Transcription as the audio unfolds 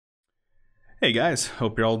Hey guys,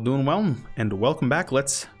 hope you're all doing well, and welcome back.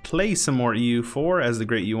 Let's play some more EU4 as the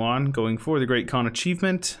Great Yuan, going for the Great Khan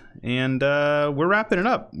achievement, and we're wrapping it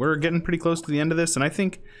up. We're getting pretty close to the end of this, and I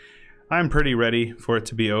think I'm pretty ready for it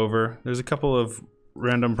to be over. There's a couple of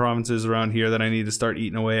random provinces around here that I need to start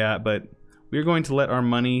eating away at, but we're going to let our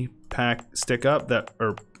money tick up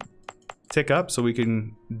so we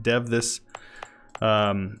can dev this,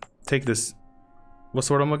 take this, what's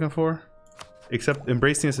the word I'm looking for?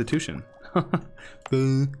 Embrace the institution.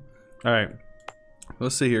 Alright,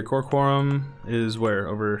 let's see here. Core quorum is where?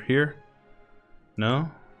 Over here? No?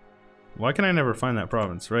 Why can I never find that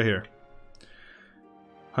province? Right here.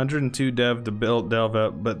 102 dev to delve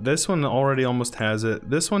up, but this one already almost has it.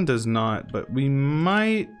 This one does not, but we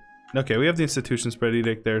might... Okay, we have the institution spread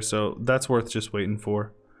edict there, so that's worth just waiting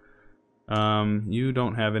for. You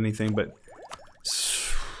don't have anything, but...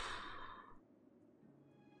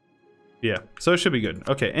 Yeah, so it should be good.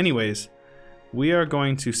 Okay, anyways, we are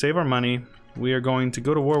going to save our money. We are going to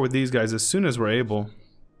go to war with these guys as soon as we're able.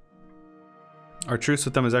 Our truce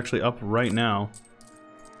with them is actually up right now.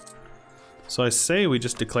 So I say we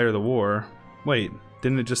just declare the war. Wait,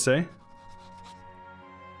 didn't it just say?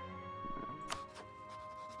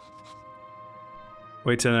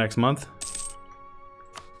 Wait till the next month.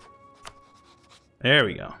 There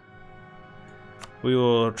we go. We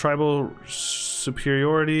will tribal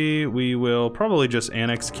superiority. We will probably just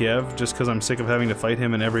annex Kiev just because I'm sick of having to fight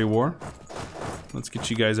him in every war. Let's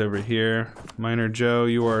get you guys over here. Minor Joe,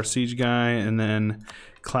 you are our siege guy, and then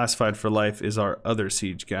classified for life is our other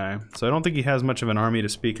siege guy. So I don't think he has much of an army to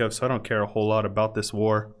speak of, so I don't care a whole lot about this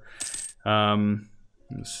war. Let's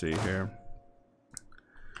see here.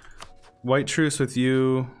 White truce with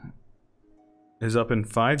you is up in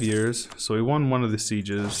 5 years, so we won one of the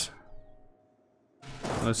sieges.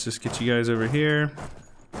 Let's just get you guys over here.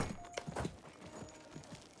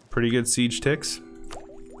 Pretty good siege ticks.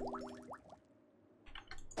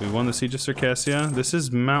 We won the siege of Circassia. This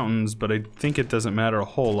is mountains, but I think it doesn't matter a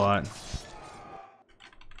whole lot.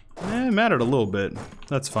 It mattered a little bit.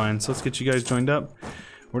 That's fine. So let's get you guys joined up.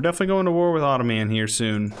 We're definitely going to war with Ottoman here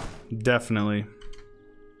soon. Definitely.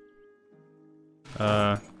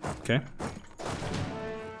 Okay.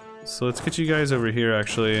 So let's get you guys over here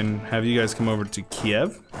actually and have you guys come over to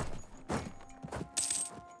Kiev.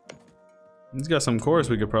 He's got some cores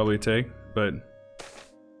we could probably take, but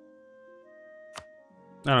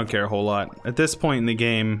I don't care a whole lot. At this point in the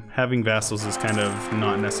game, having vassals is kind of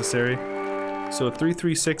not necessary. So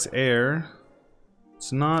 336 air.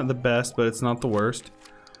 It's not the best, but it's not the worst.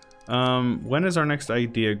 When is our next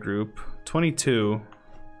idea group? 22.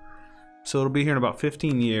 So it'll be here in about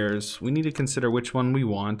 15 years. We need to consider which one we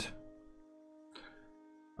want.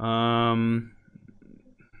 I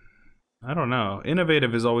don't know.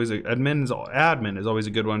 Innovative is always admin is always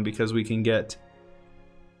a good one because we can get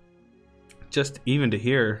just even to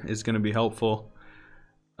here is going to be helpful.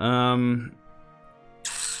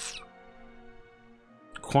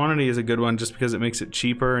 Quantity is a good one just because it makes it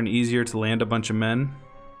cheaper and easier to land a bunch of men.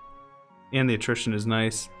 And the attrition is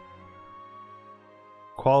nice.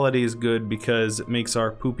 Quality is good because it makes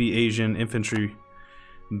our poopy Asian infantry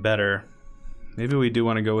better. Maybe we do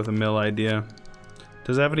want to go with a mill idea.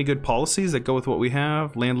 Does it have any good policies that go with what we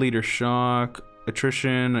have? Land leader shock,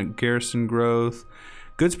 attrition, garrison growth,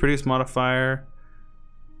 goods produced modifier.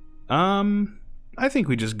 I think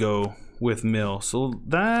we just go with mill. So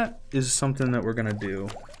that is something that we're gonna do.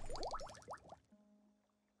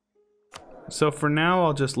 So for now,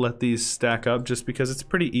 I'll just let these stack up just because it's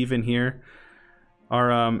pretty even here.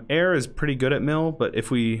 Our air is pretty good at mill, but if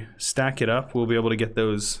we stack it up, we'll be able to get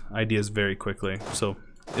those ideas very quickly. So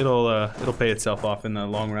it'll pay itself off in the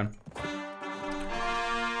long run.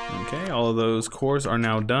 Okay, all of those cores are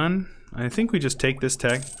now done. I think we just take this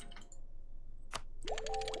tech.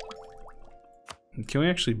 Can we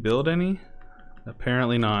actually build any?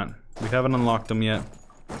 Apparently not. We haven't unlocked them yet.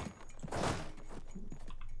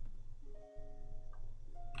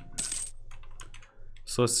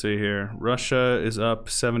 So let's see here. Russia is up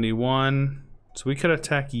 71. So we could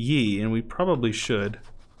attack Yi, and we probably should.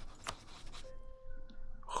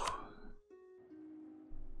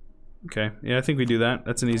 Okay, yeah, I think we do that.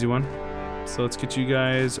 That's an easy one. So let's get you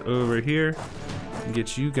guys over here. And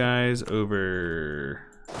get you guys over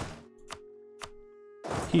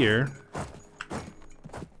here.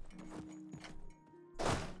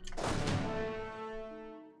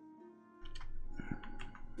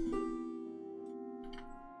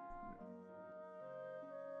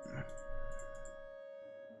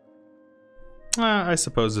 I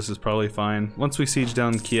suppose this is probably fine. Once we siege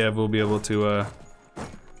down Kiev, we'll be able to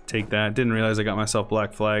take that. Didn't realize I got myself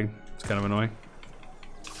black flag. It's kind of annoying.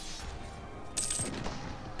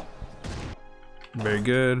 Very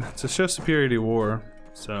good. It's a show superiority war,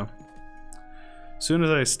 so as soon as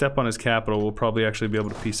I step on his capital, we'll probably actually be able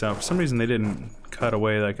to peace out. For some reason, they didn't cut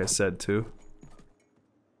away like I said to.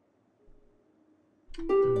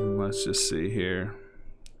 Let's just see here.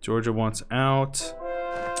 Georgia wants out.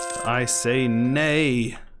 I say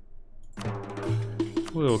nay.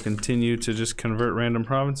 We'll continue to just convert random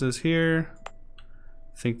provinces here.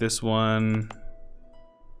 I think this one...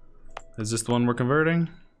 Is this the one we're converting?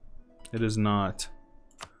 It is not.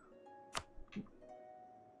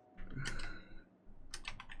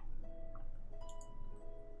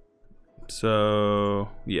 So,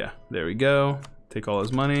 yeah, there we go. Take all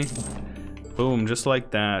his money. Boom, just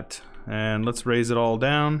like that. And let's raise it all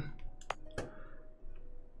down.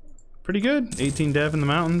 Pretty good. 18 dev in the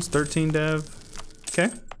mountains, 13 dev. Okay.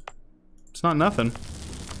 It's not nothing.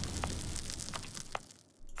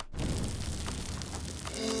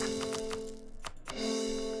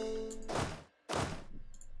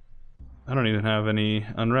 I don't even have any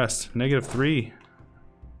unrest. -3.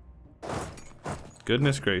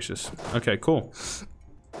 Goodness gracious. Okay, cool.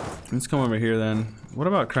 Let's come over here then. What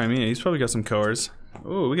about Crimea? He's probably got some cores.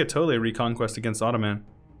 Oh, we get totally a reconquest against Ottoman.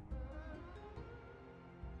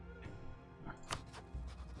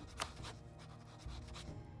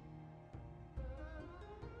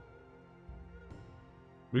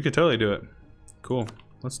 We could totally do it. Cool.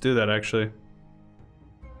 Let's do that actually.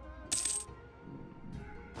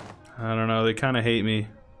 I don't know, they kind of hate me.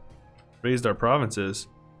 Raised our provinces.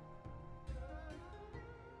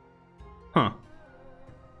 Huh.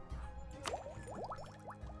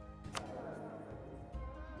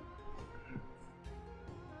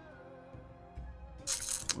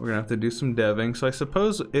 We're gonna have to do some deving. So I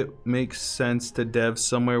suppose it makes sense to dev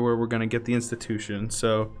somewhere where we're gonna get the institution.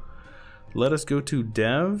 So let us go to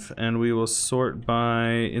dev and we will sort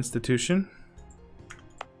by institution.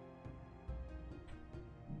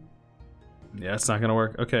 Yeah, it's not gonna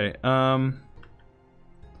work. Okay,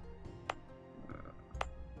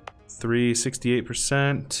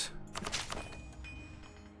 368%.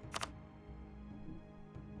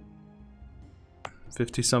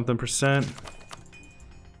 $50-something%.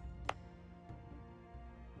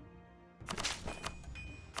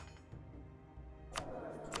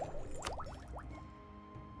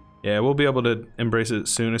 Yeah, we'll be able to embrace it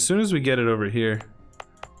soon. As soon as we get it over here.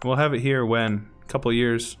 We'll have it here when? A couple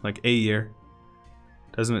years, like a year.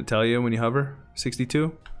 Doesn't it tell you when you hover?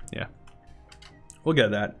 62? Yeah. We'll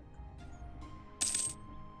get that.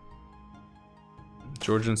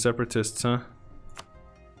 Georgian separatists, huh?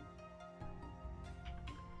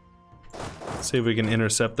 Let's see if we can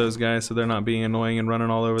intercept those guys so they're not being annoying and running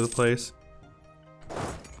all over the place.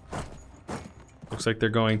 Looks like they're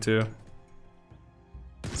going to.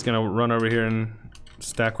 He's gonna run over here and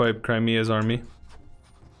stack wipe Crimea's army.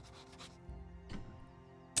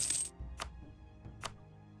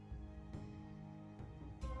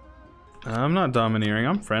 I'm not domineering,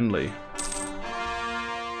 I'm friendly.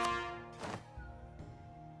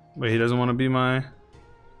 Wait, he doesn't want to be my...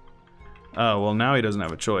 Oh, well now he doesn't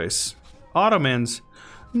have a choice. Ottomans!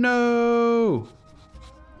 No!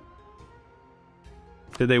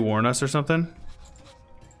 Did they warn us or something?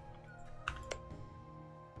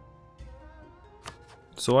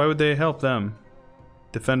 So why would they help them?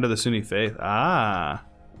 Defend of the Sunni faith. Ah!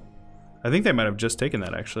 I think they might have just taken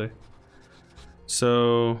that actually.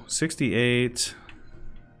 So, 68.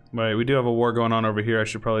 Right, we do have a war going on over here I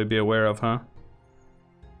should probably be aware of, huh?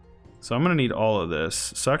 So I'm gonna need all of this.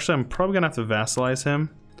 So actually I'm probably gonna have to vassalize him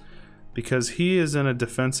because he is in a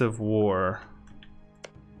defensive war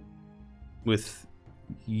with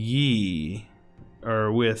Yi,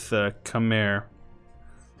 or with Khmer.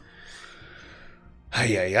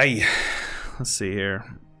 Ay, ay, ay. Let's see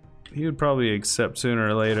here. He would probably accept sooner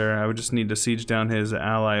or later. I would just need to siege down his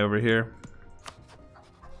ally over here.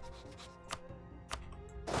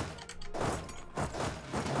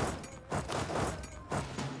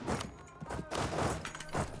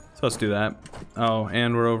 So let's do that. Oh,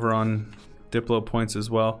 and we're over on Diplo points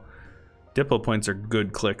as well. Diplo points are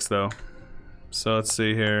good clicks though. So let's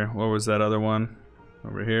see here. What was that other one?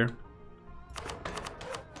 Over here.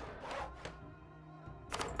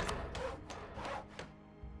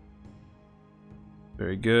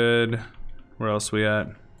 Very good. Where else we at?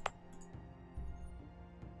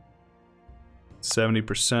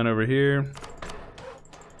 70% over here.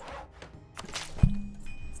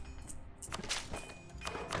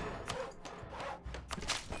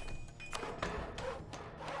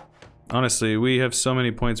 Honestly, we have so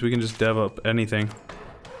many points, we can just dev up anything.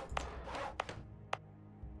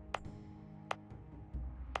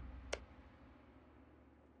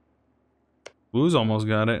 Wu's almost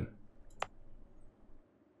got it.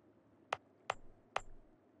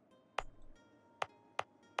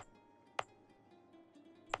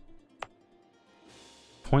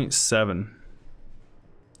 0.7.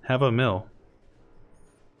 Have a mill.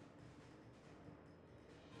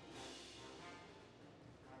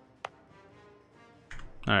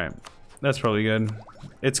 Alright, that's probably good.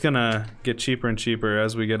 It's gonna get cheaper and cheaper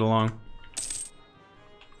as we get along.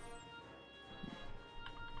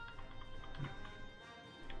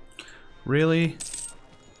 Really?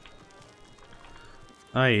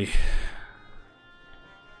 Aye.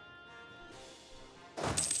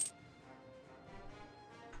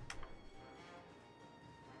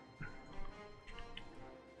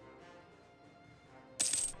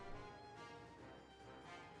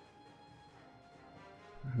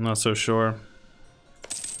 I'm not so sure.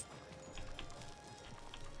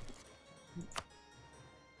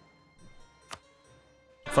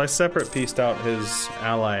 If I separate pieced out his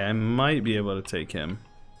ally, I might be able to take him.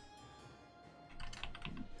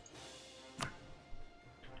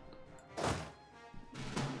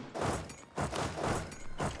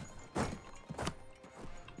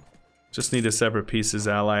 Just need to separate piece his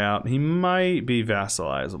ally out. He might be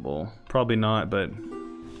vassalizable. Probably not, but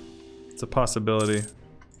it's a possibility.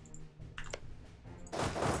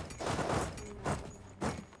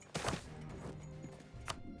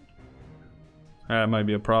 That might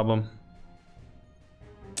be a problem.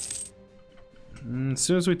 As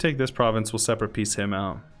soon as we take this province, we'll separate piece him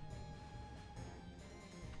out.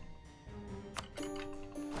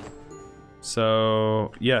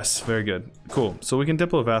 So, yes, very good. Cool. So we can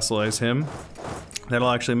diplo-vassalize him.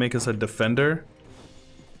 That'll actually make us a defender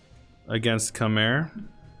against Khmer.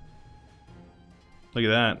 Look at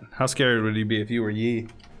that. How scared would he be if you were Yi?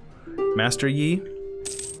 Master Yi?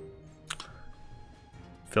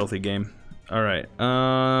 Filthy game. Alright,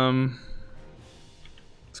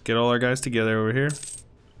 let's get all our guys together over here.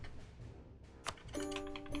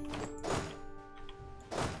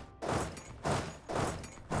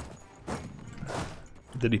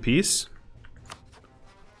 Did he peace?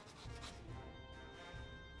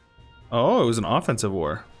 Oh, it was an offensive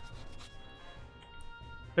war.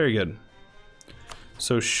 Very good.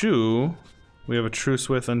 So Shu, we have a truce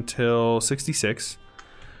with until 66.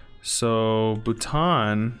 So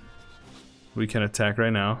Bhutan, we can attack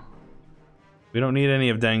right now. We don't need any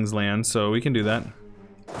of Deng's land, so we can do that.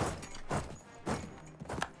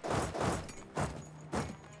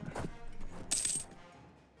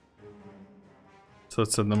 So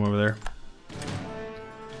let's send them over there.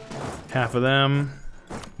 Half of them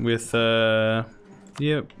with,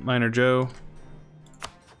 yep, Minor Joe.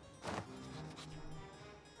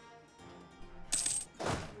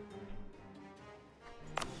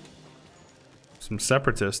 Some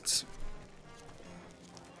separatists.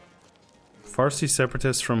 Farsi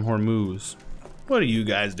separatists from Hormuz. What are you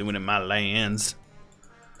guys doing in my lands?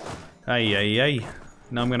 Ay, ay, ay.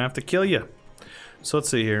 Now I'm gonna have to kill you. So let's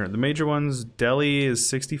see here. The major ones, Delhi is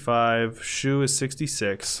 65, Shu is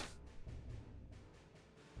 66.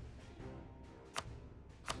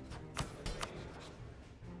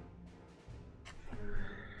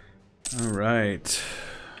 All right.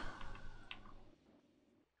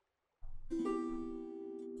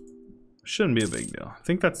 Shouldn't be a big deal. I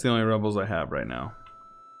think that's the only rebels I have right now.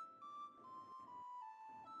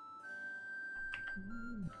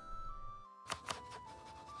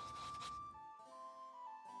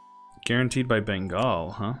 Guaranteed by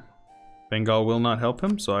Bengal, huh? Bengal will not help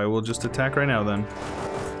him, so I will just attack right now then.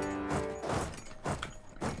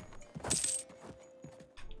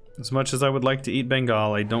 As much as I would like to eat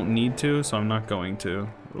Bengal, I don't need to, so I'm not going to.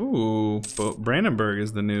 Ooh, Brandenburg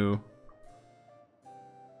is the new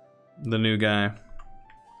guy.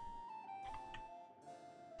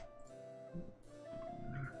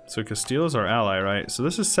 So Castile is our ally, right? So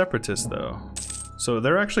this is separatist though. So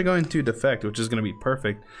they're actually going to defect, which is going to be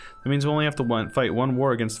perfect. That means we only have to fight one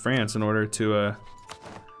war against France in order to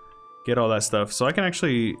get all that stuff. So I can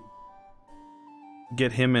actually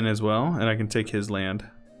get him in as well, and I can take his land.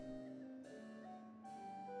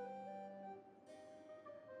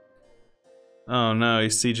 Oh no,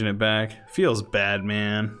 he's sieging it back. Feels bad,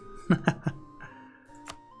 man.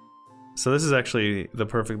 So this is actually the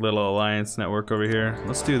perfect little alliance network over here.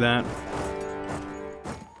 Let's do that.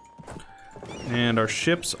 And our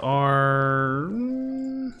ships are...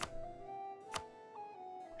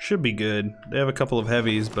 should be good. They have a couple of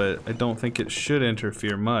heavies, but I don't think it should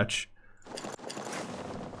interfere much.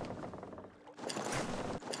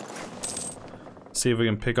 See if we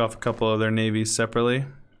can pick off a couple of their navies separately.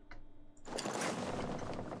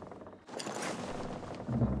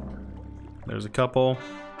 There's a couple.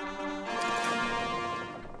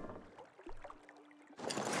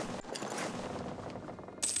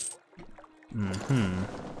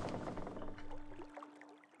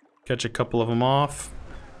 Catch a couple of them off.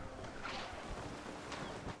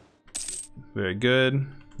 Very good.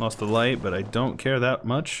 Lost the light, but I don't care that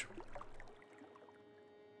much.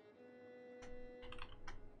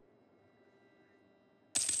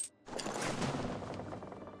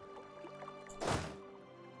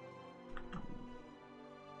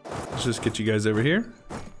 Let's just get you guys over here.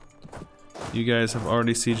 You guys have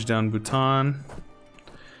already sieged down Bhutan.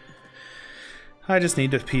 I just need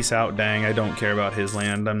to peace out Dang. I don't care about his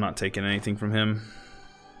land. I'm not taking anything from him.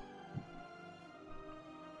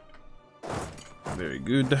 Very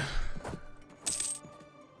good.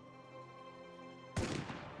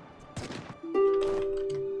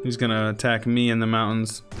 He's gonna attack me in the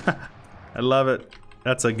mountains. I love it.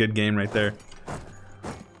 That's a good game right there.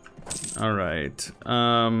 Alright.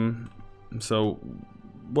 So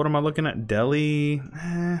what am I looking at? Delhi?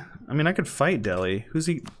 I mean, I could fight Delhi. Who's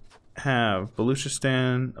he have?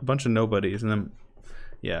 Baluchistan, a bunch of nobodies, and then,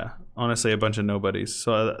 yeah, honestly, a bunch of nobodies.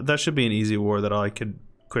 So that should be an easy war that I could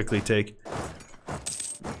quickly take.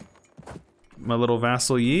 My little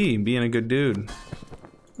vassal Yi, being a good dude.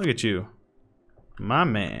 Look at you. My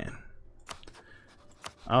man.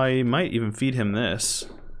 I might even feed him this.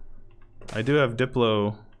 I do have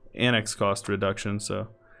Diplo annex cost reduction, so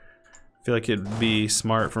I feel like it'd be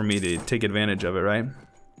smart for me to take advantage of it, right?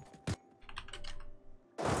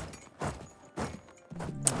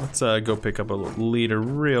 Let's go pick up a leader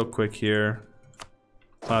real quick here.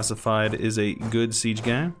 Classified is a good siege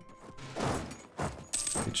guy.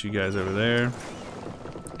 Get you guys over there.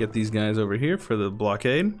 Get these guys over here for the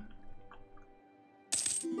blockade.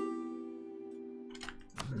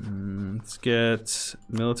 Let's get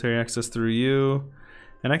military access through you.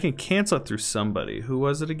 And I can cancel it through somebody. Who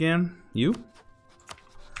was it again? You?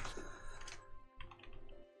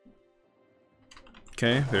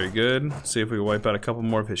 Okay, very good. See if we can wipe out a couple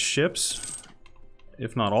more of his ships.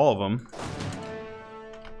 If not all of them.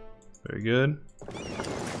 Very good.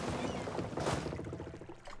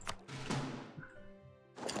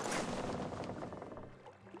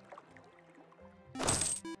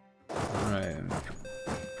 Alright.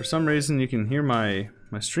 For some reason you can hear my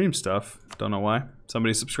stream stuff. Don't know why.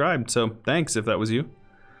 Somebody subscribed, so thanks if that was you.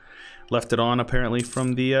 Left it on apparently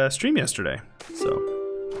from the stream yesterday. So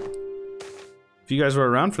if you guys were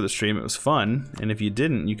around for the stream, it was fun. And if you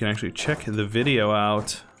didn't, you can actually check the video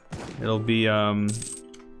out. It'll be in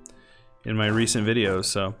my recent videos,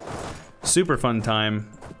 so super fun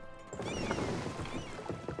time.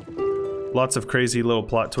 Lots of crazy little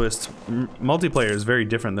plot twists. Multiplayer is very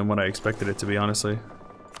different than what I expected it to be, honestly.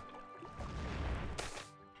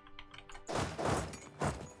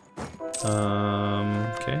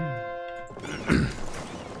 Okay.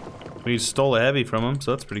 We stole a heavy from him,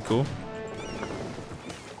 so that's pretty cool.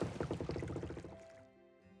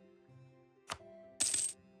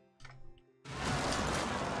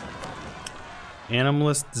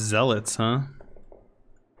 Animalist zealots, huh?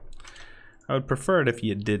 I would prefer it if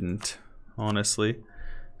you didn't, honestly.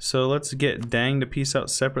 So let's get Dang to peace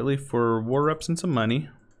out separately for war reps and some money.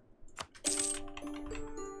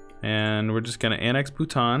 And we're just gonna annex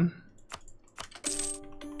Bhutan.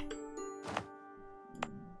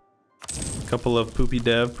 A couple of poopy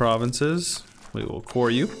dev provinces. We will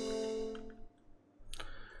core you.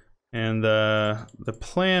 And the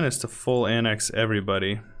plan is to full annex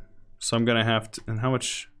everybody. So I'm gonna have to, and how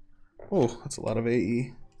much? Oh, that's a lot of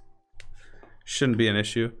AE. Shouldn't be an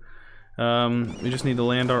issue. We just need to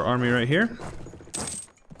land our army right here.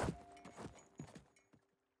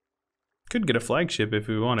 Could get a flagship if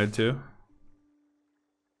we wanted to.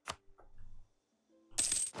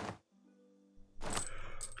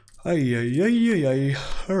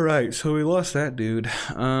 Alright, so we lost that dude.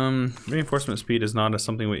 Reinforcement speed is not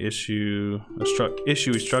something we issue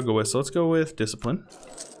we struggle with, so let's go with discipline.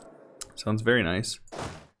 Sounds very nice.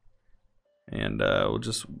 And we'll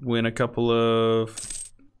just win a couple of...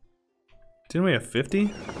 Didn't we have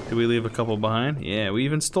 50? Did we leave a couple behind? Yeah, we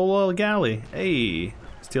even stole a galley. Hey,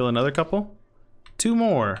 steal another couple? 2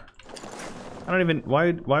 more. I don't even...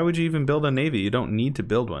 Why would you even build a navy? You don't need to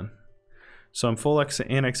build one. So I'm full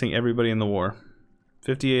annexing everybody in the war.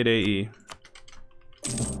 58 AE.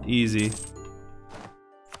 Easy.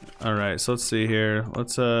 Alright, so let's see here.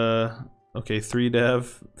 Let's okay, 3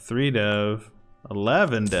 dev, 3 dev,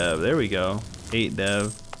 11 dev, there we go. 8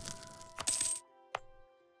 dev.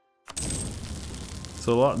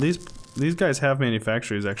 So a lot these guys have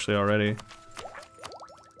manufacturers actually already.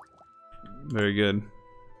 Very good.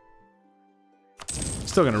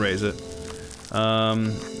 Still gonna raise it.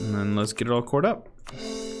 And then let's get it all cored up.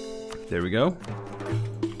 There we go.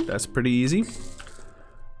 That's pretty easy.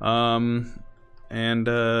 Yeah,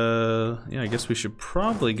 I guess we should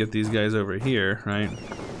probably get these guys over here, right?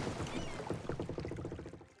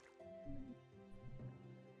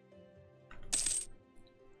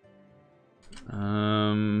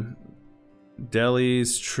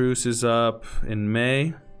 Delhi's truce is up in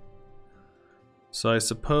May. So I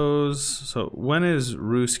suppose, so when is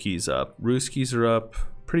Ruski's up? Ruski's are up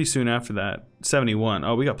pretty soon after that. 71.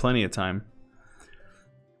 Oh, we got plenty of time.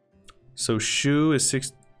 So Shu is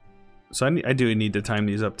 6. So I do need to time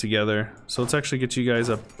these up together. So let's actually get you guys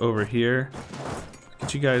up over here.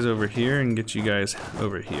 Get you guys over here and get you guys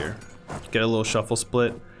over here. Get a little shuffle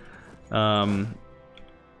split.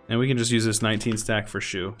 And we can just use this 19 stack for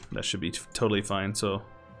Shu. That should be totally fine. So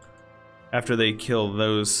after they kill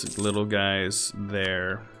those little guys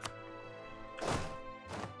there.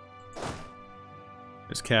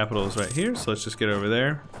 There's capitals right here, so let's just get over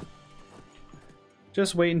there.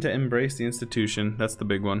 Just waiting to embrace the institution. That's the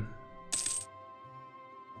big one.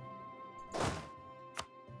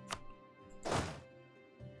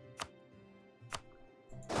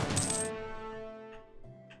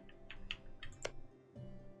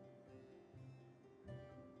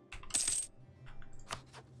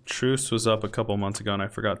 Truce was up a couple months ago and I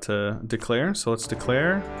forgot to declare, so let's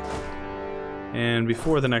declare. And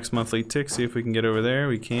before the next monthly tick, see if we can get over there.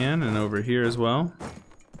 We can, and over here as well.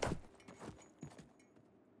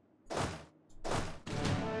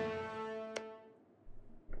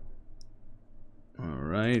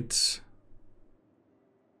 Alright.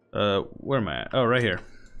 Where am I at? Oh, right here.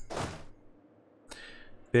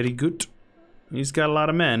 Very good. He's got a lot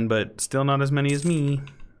of men, but still not as many as me.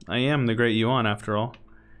 I am the Great Yuan after all.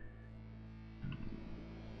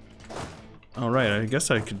 Alright, I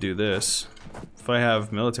guess I could do this. If I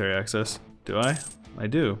have military access. Do I? I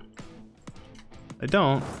do. I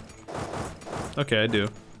don't. Okay, I do.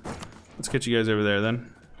 Let's get you guys over there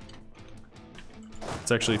then.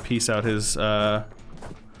 Let's actually piece out his little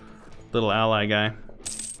ally guy.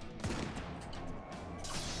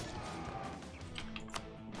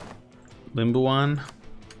 Limbuan.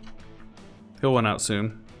 He'll win out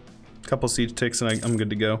soon. Couple siege ticks and I'm good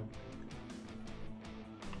to go.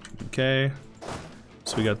 Okay,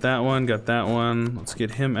 so we got that one, Let's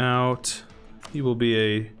get him out. He will be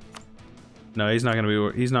a... No, he's not gonna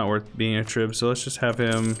be. He's not worth being a trib. So let's just have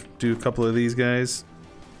him do a couple of these guys.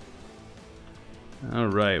 All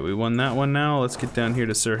right, we won that one. Now let's get down here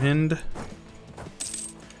to Sirhind.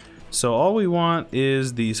 So all we want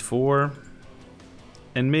is these 4,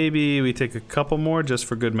 and maybe we take a couple more just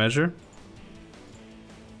for good measure.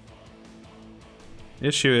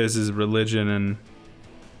 Issue is religion and.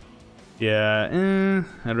 Yeah,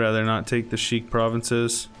 I'd rather not take the Sheik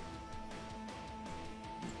provinces.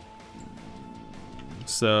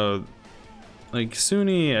 So, like,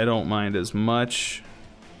 Sunni, I don't mind as much.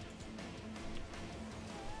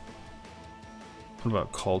 What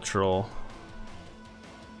about cultural?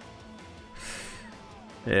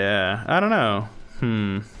 Yeah, I don't know.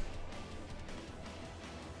 I'm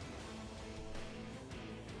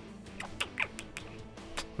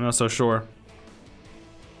not so sure.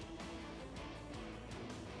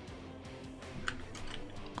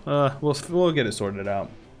 We'll get it sorted out.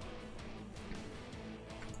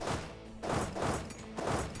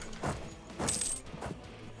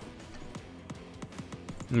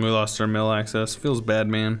 And we lost our mill access. Feels bad,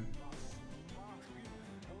 man.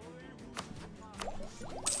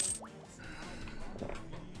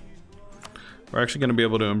 We're actually going to be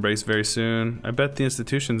able to embrace very soon. I bet the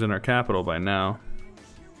institution's in our capital by now.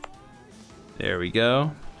 There we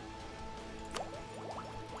go.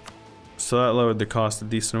 So that lowered the cost a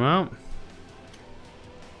decent amount.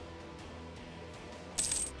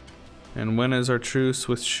 And when is our truce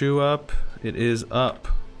with Shu up? It is up.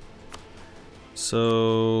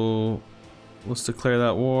 So let's declare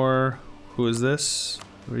that war. Who is this?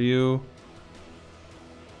 Who are you?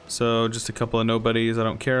 So just a couple of nobodies I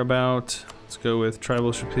don't care about. Let's go with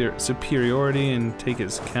tribal superiority and take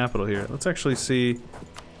its capital here. Let's actually see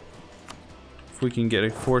if we can get a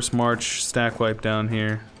forced march stack wipe down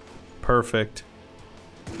here. Perfect.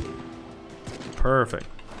 Perfect.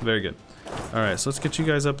 Very good. Alright, so let's get you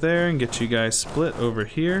guys up there and get you guys split over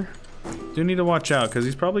here. Do need to watch out because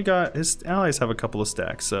he's probably got his allies have a couple of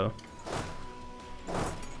stacks, so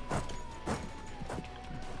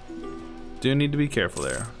do need to be careful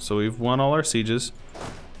there. So we've won all our sieges.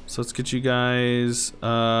 So let's get you guys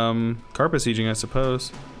carpet sieging, I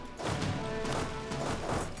suppose.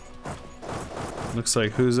 Looks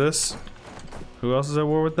like who's this? Who else is at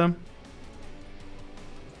war with them?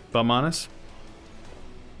 Balmanis?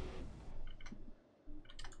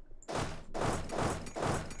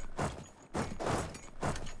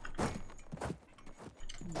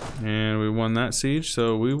 And we won that siege,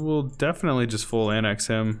 so we will definitely just full annex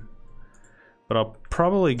him. But I'll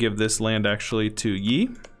probably give this land actually to Yi.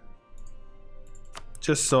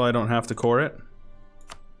 Just so I don't have to core it.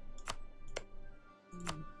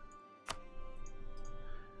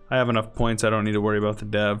 I have enough points, I don't need to worry about the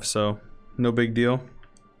dev, so no big deal.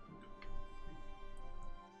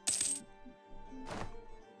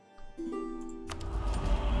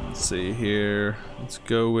 Let's see here. Let's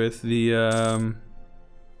go with the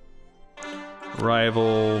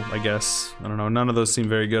rival, I guess. I don't know, none of those seem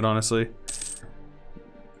very good, honestly.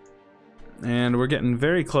 And we're getting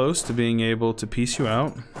very close to being able to piece you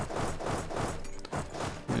out.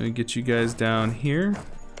 Let me get you guys down here.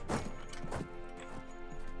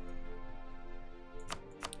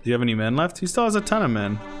 Do you have any men left? He still has a ton of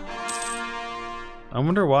men. I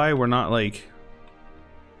wonder why we're not, like...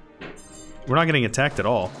 We're not getting attacked at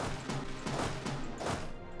all.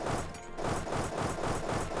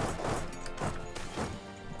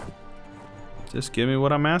 Just give me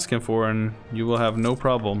what I'm asking for and you will have no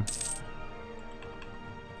problem.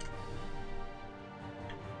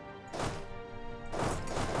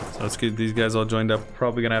 So let's get these guys all joined up.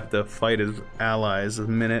 Probably gonna have to fight as allies a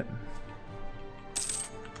minute.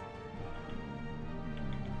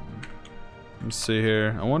 Let's see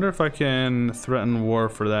here. I wonder if I can threaten war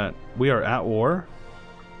for that. We are at war?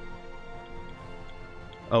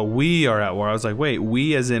 Oh, we are at war. I was like, wait,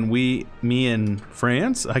 we as in we, me and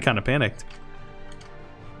France? I kind of panicked.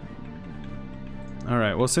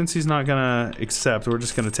 Alright, well since he's not gonna accept, we're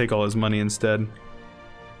just gonna take all his money instead.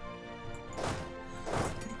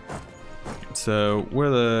 So, where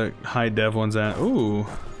the high dev one's at? Ooh.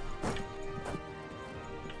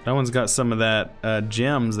 That one's got some of that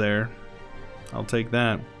gems there. I'll take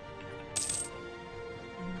that.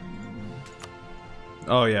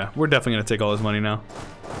 Oh yeah, we're definitely gonna take all his money now.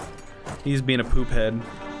 He's being a poop head.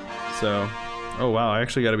 So, oh wow, I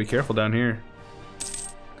actually gotta be careful down here.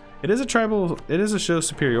 It is a tribal, it is a show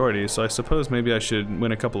superiority, so I suppose maybe I should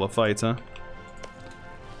win a couple of fights, huh?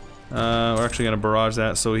 We're actually gonna barrage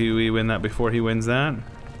that so we win that before he wins that.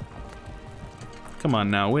 Come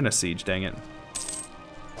on now, win a siege, dang it.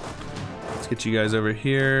 Let's get you guys over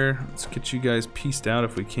here. Let's get you guys pieced out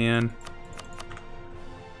if we can.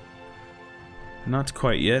 Not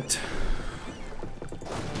quite yet.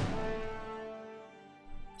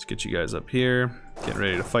 Let's get you guys up here. Getting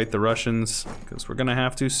ready to fight the Russians, because we're gonna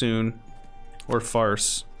have to soon. Or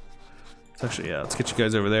farce. It's actually, yeah, let's get you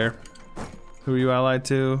guys over there. Who are you allied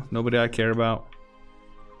to? Nobody I care about.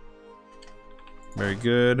 Very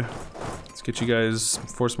good. Let's get you guys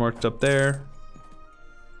force marched up there.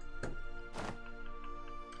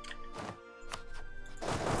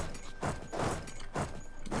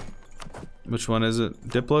 Which one is it?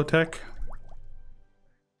 Diplotech?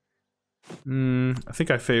 I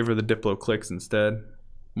think I favor the Diplo clicks instead.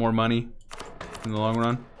 More money in the long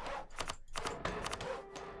run.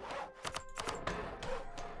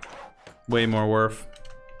 Way more worth.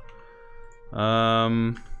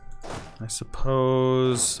 I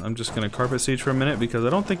suppose I'm just gonna carpet siege for a minute because I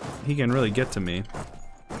don't think he can really get to me.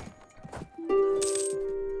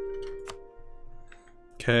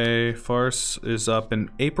 Okay, farce is up in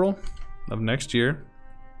April of next year,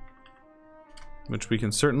 which we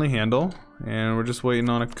can certainly handle, and we're just waiting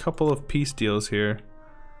on a couple of peace deals here.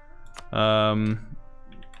 As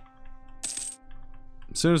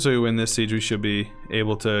soon as we win this siege, we should be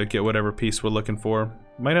able to get whatever peace we're looking for.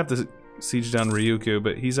 Might have to siege down Ryukyu,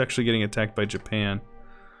 but he's actually getting attacked by Japan.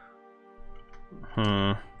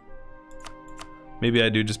 Huh. Maybe I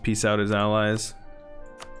do just peace out his allies.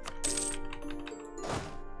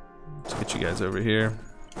 Let's get you guys over here.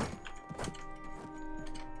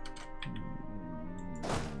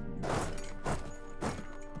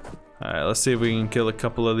 Alright, let's see if we can kill a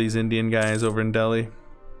couple of these Indian guys over in Delhi.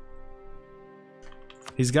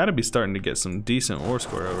 He's got to be starting to get some decent war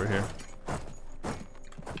score over here.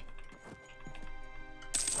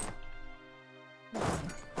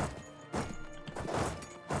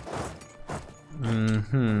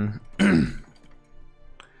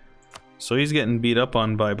 So he's getting beat up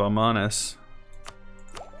on by Baumanis.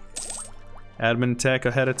 Admin tech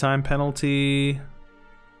ahead of time penalty.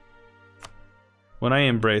 When I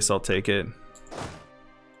embrace, I'll take it.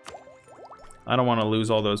 I don't want to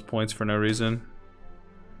lose all those points for no reason.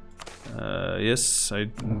 Yes, I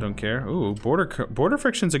don't care. Ooh, border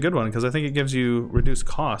friction's a good one because I think it gives you reduced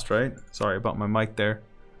cost, right? Sorry about my mic there.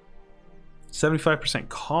 75%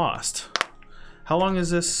 cost. How long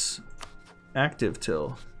is this active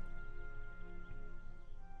till?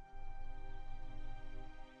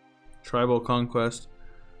 Tribal conquest.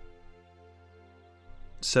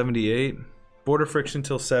 78. Border friction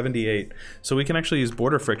till 78. So we can actually use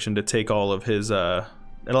border friction to take all of his,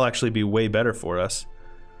 it'll actually be way better for us.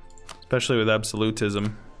 Especially with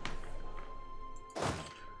absolutism.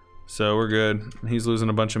 So we're good. He's losing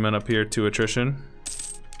a bunch of men up here to attrition.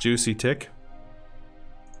 Juicy tick.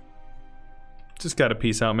 Just gotta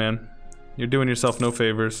peace out, man. You're doing yourself no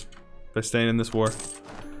favors by staying in this war.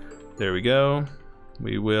 There we go.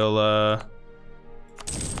 We will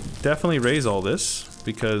definitely raise all this,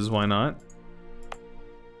 because why not?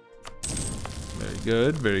 Very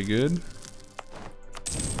good, very good.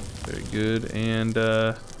 Very good, and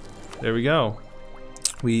there we go.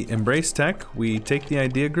 We embrace tech, we take the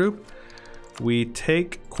idea group, we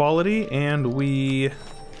take quality, and we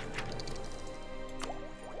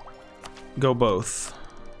go both.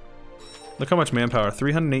 Look how much manpower,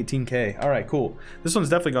 318k. Alright, cool. This one's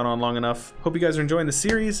definitely gone on long enough. Hope you guys are enjoying the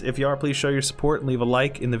series. If you are, please show your support and leave a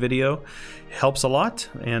like in the video. It helps a lot.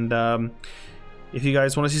 And if you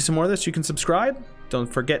guys want to see some more of this, you can subscribe.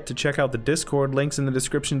 Don't forget to check out the Discord, links in the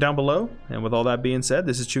description down below. And with all that being said,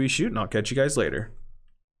 this is Chewy Shoot, and I'll catch you guys later.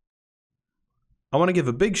 I want to give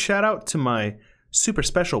a big shout out to my super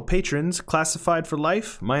special patrons, Classified for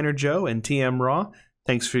Life, Miner Joe, and TM Raw.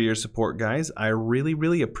 Thanks for your support, guys. I really,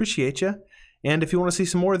 really appreciate you. And if you want to see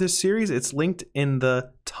some more of this series, it's linked in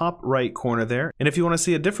the top right corner there. And if you want to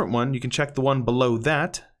see a different one, you can check the one below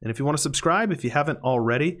that. And if you want to subscribe, if you haven't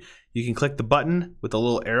already, you can click the button with the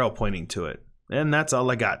little arrow pointing to it. And that's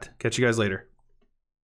all I got. Catch you guys later.